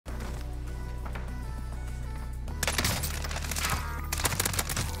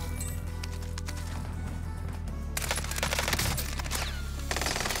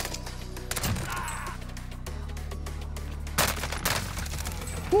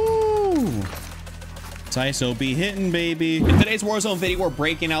Ooh. ISO be hitting, baby. In today's Warzone video, we're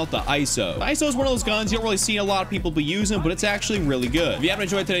breaking out the ISO. The ISO is one of those guns you don't really see a lot of people be using, but it's actually really good. If you haven't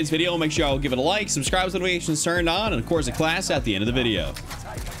enjoyed today's video, make sure y'all give it a like, subscribe with notifications turned on, and of course a class at the end of the video.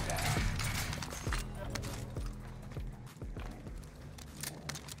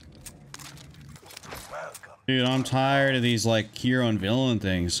 Dude, I'm tired of these like hero and villain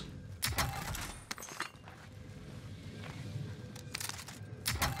things.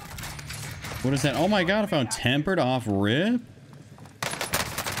 What is that? Oh my god, I found tempered off rip.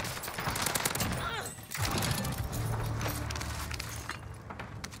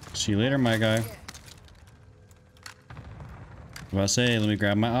 See you later, my guy. What I say, let me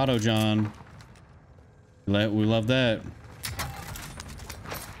grab my auto, John. We love that.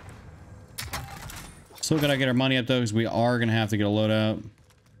 Still gotta get our money up though, because we are gonna have to get a loadout.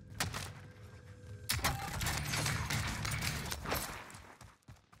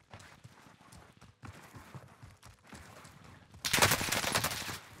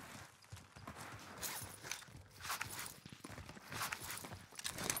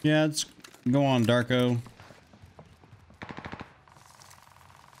 Yeah, let's go on, Darko.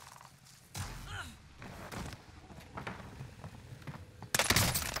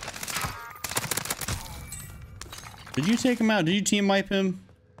 Did you take him out? Did you team wipe him?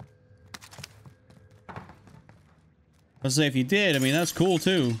 Let's say if you did, I mean, that's cool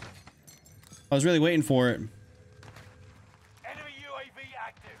too. I was really waiting for it. Enemy UAV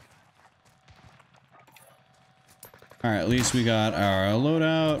active. All right, at least we got our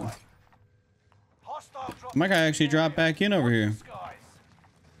loadout. My guy actually dropped back in over here.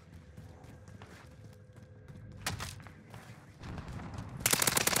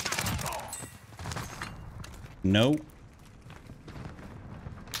 Nope.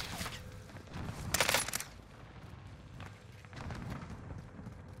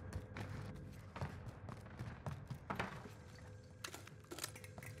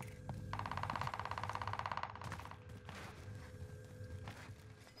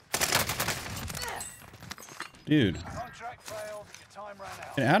 Dude.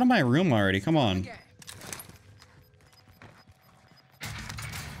 Get out of my room already. Come on.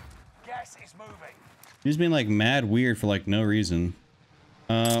 Gas is moving. He's being like mad weird for like no reason.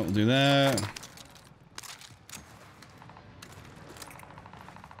 We'll do that.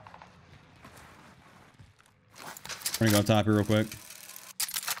 We're gonna go up top here real quick.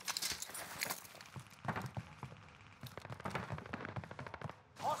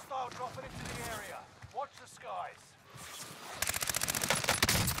 Hostile dropping into the area. Watch the skies.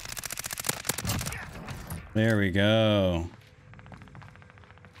 There we go.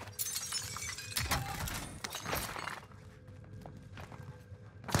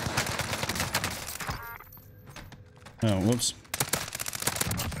 Oh, whoops.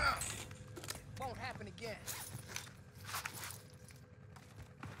 Won't happen again.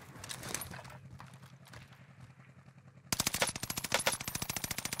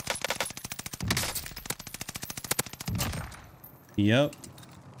 Yep.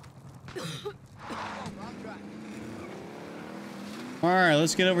 All right,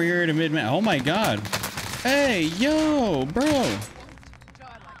 let's get over here to mid-map. Oh my god. Hey, yo, bro.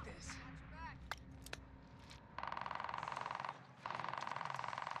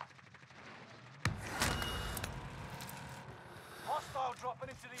 Hostile dropping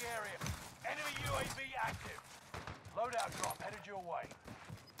into the area. Enemy UAV active. Loadout drop headed your way.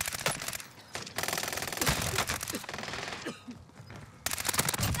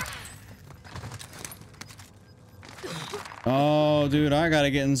 Oh, dude, I gotta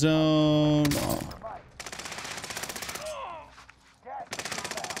get in zone. Oh. Gas is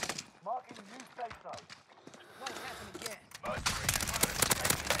inbound. Marking new safe zone. Won't happen again.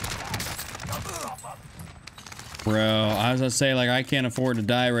 Bro, I was gonna say, like, I can't afford to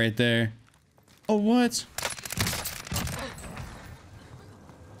die right there. Oh, what?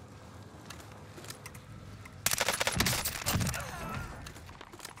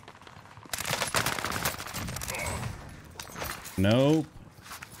 Nope.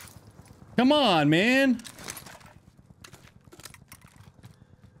 Come on, man.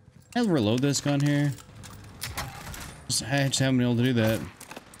 I'll reload this gun here. I just haven't been able to do that.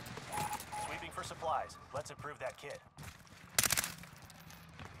 Sweeping for supplies. Let's improve that kit.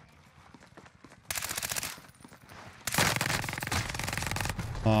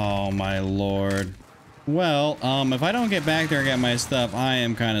 Oh my lord. Well, if I don't get back there and get my stuff, I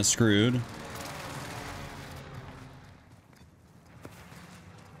am kind of screwed.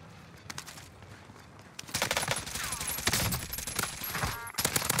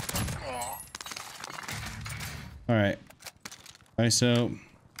 All right. ISO.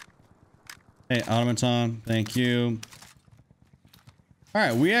 Hey, automaton, thank you. All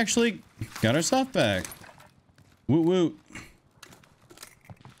right, we actually got our stuff back. Woot woot.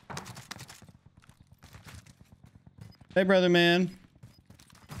 Hey, brother man.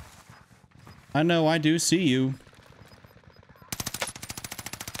 I know I do see you.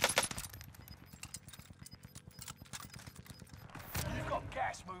 You've got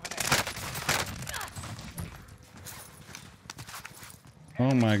gas moving in.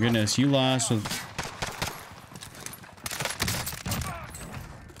 Oh my goodness, you lost with...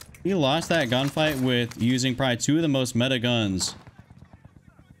 You lost that gunfight with using probably two of the most meta guns.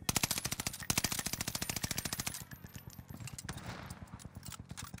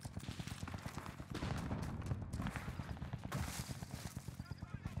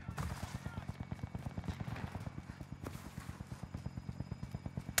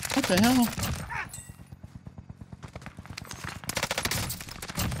 What the hell?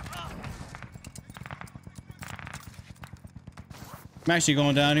 I'm actually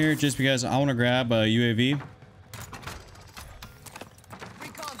going down here just because I want to grab a UAV.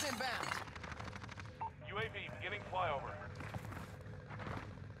 Recon's inbound. UAV beginning flyover.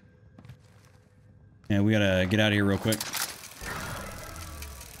 And we gotta get out of here real quick.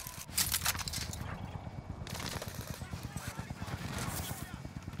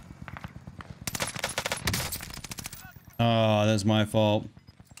 Oh, that's my fault.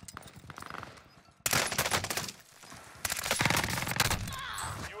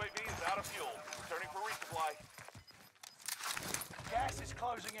 UAV is out of fuel. Returning for resupply. Gas is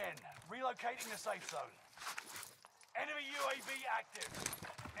closing in. Relocating the safe zone. Enemy UAV active.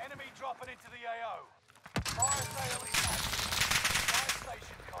 Enemy dropping into the AO. Fire sale is active. Fire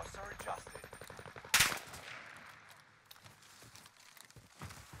station costs are adjusted.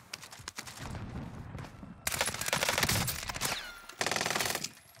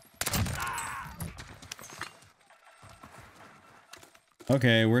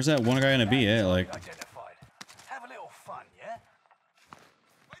 Okay, where's that one guy gonna be at? Like, Identified. Have a little fun, yeah?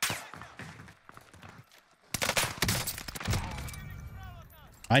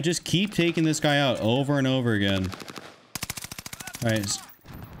 I just keep taking this guy out over and over again. All right,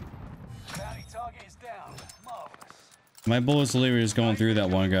 Bounty target is down. Marvelous. my bullets literally just going through that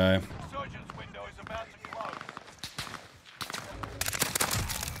one guy. Surgeon's window is about to close.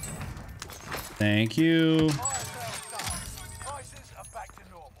 Thank you. Fire sale starts. Prices are back to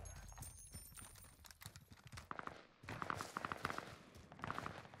normal.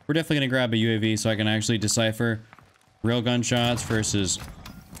 We're definitely gonna grab a UAV so I can actually decipher real gunshots versus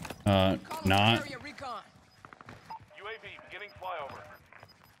Calling not. for area recon. UAV beginning flyover.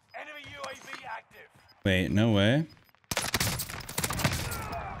 Enemy UAV active. Wait, no way.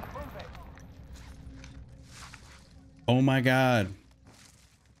 Oh my god.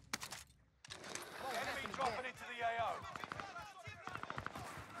 Enemy dropping into the AO.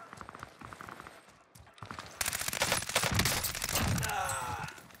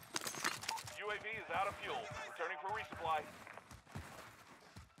 UAV is out of fuel. Returning for resupply.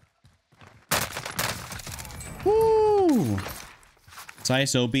 Woo!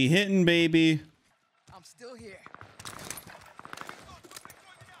 ISO be hitting, baby. I'm still here.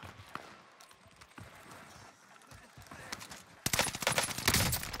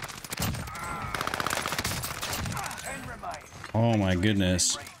 Oh my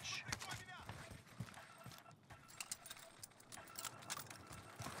goodness.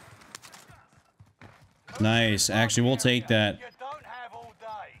 Nice. Actually, we'll take that. You don't have all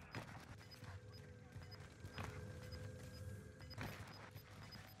day.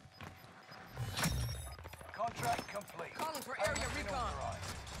 Contract complete. Calling for area recon.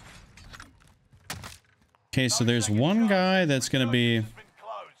 Okay, so there's one guy that's gonna be...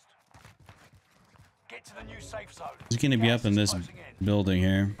 Get to the new safe zone. He's gonna be up in this building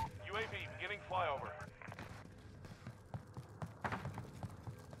here. UAV beginning flyover.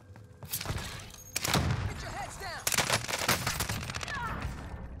 Get your heads down.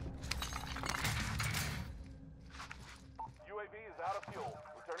 UAV is out of fuel.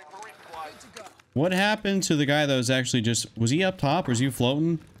 Returning for resupply. Good to go. What happened to the guy that was actually just... Was he up top or was he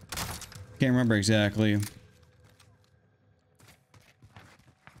floating? Can't remember exactly.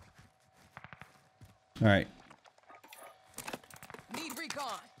 All right. Need recon.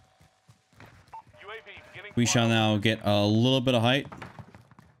 UAV beginning We shall now get a little bit of height.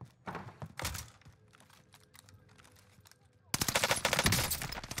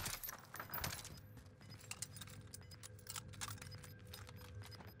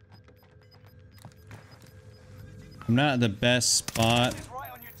 I'm not at the best spot. It's right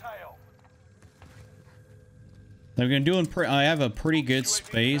on your tail. I'm gonna do. I have a pretty good UAV is out of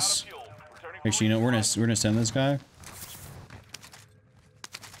space. fuel. Returning Actually, you know, we're gonna send this guy.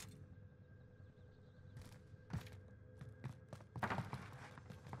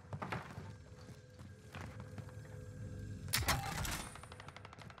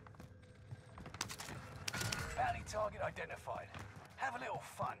 Bounty target identified. Have a little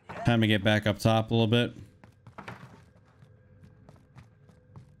fun, yeah? Time to get back up top a little bit.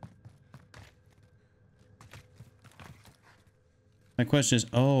 My question is,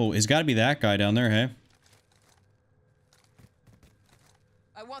 oh, it's got to be that guy down there, hey?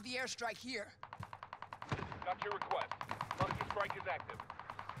 I want the airstrike here. Got your request. Cluster strike is active.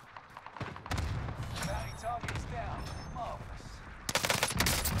 Bounty target is down. Marvelous.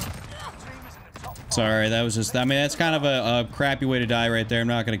 Team is in the top five. Sorry, that was just, I mean, that's kind of a crappy way to die right there. I'm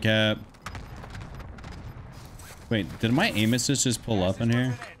not going to cap. Wait, did my aim assist just pull up in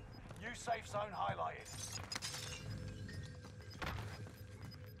here? New safe zone highlighted.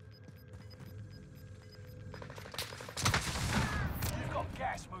 You've got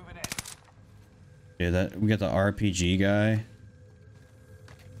gas moving in. Yeah, that we got the RPG guy.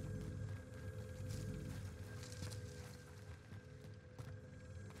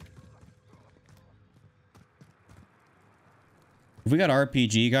 If we got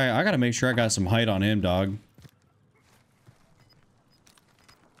RPG guy, I gotta make sure I got some height on him, dog.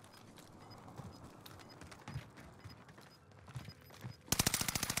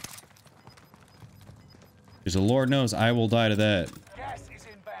 Because the Lord knows I will die to that. Gas is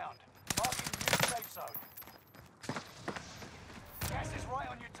inbound. Marking new safe zone. Gas is right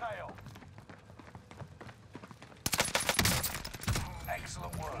on your tail.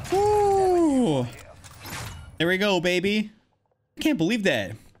 Excellent work. Woo! There we go, baby. I can't believe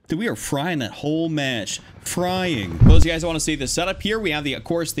that. Dude, we are frying that whole match. Frying. For those of you guys that want to see the setup here, we have the, of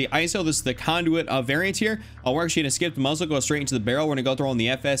course, the ISO. This is the conduit variant here. We're actually going to skip the muzzle, go straight into the barrel. We're going to go through on the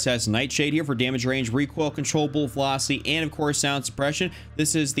FSS Nightshade here for damage range, recoil control, bullet velocity, and of course sound suppression.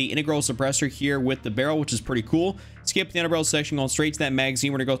 This is the integral suppressor here with the barrel, which is pretty cool. Skip the underbarrel section, going straight to that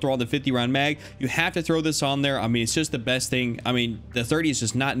magazine. We're going to go through all the 50 round mag. You have to throw this on there. I mean, it's just the best thing. I mean, the 30 is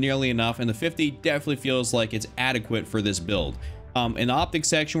just not nearly enough, and the 50 definitely feels like it's adequate for this build. In the optic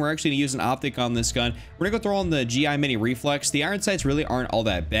section, we're actually going to use an optic on this gun. We're going to go through on the GI Mini Reflex. The iron sights really aren't all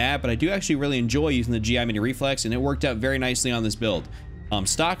that bad, but I do actually really enjoy using the GI Mini Reflex, and it worked out very nicely on this build.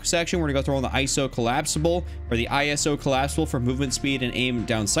 Stock section, we're going to go through on the ISO Collapsible, or the ISO Collapsible for movement speed and aim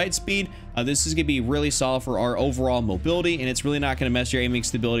down sight speed. This is going to be really solid for our overall mobility, and it's really not going to mess your aiming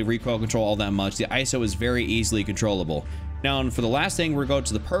stability, recoil control all that much. The ISO is very easily controllable. Now, for the last thing, we're going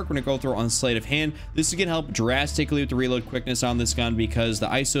to the perk. We're going to go through on sleight of hand. This is going to help drastically with the reload quickness on this gun because the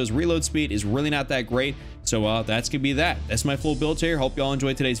ISO's reload speed is really not that great. So that's going to be that. That's my full build here. Hope you all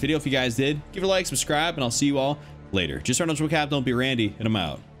enjoyed today's video. If you guys did, give it a like, subscribe, and I'll see you all later. Just remember to cap, don't be Randy, and I'm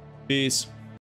out. Peace.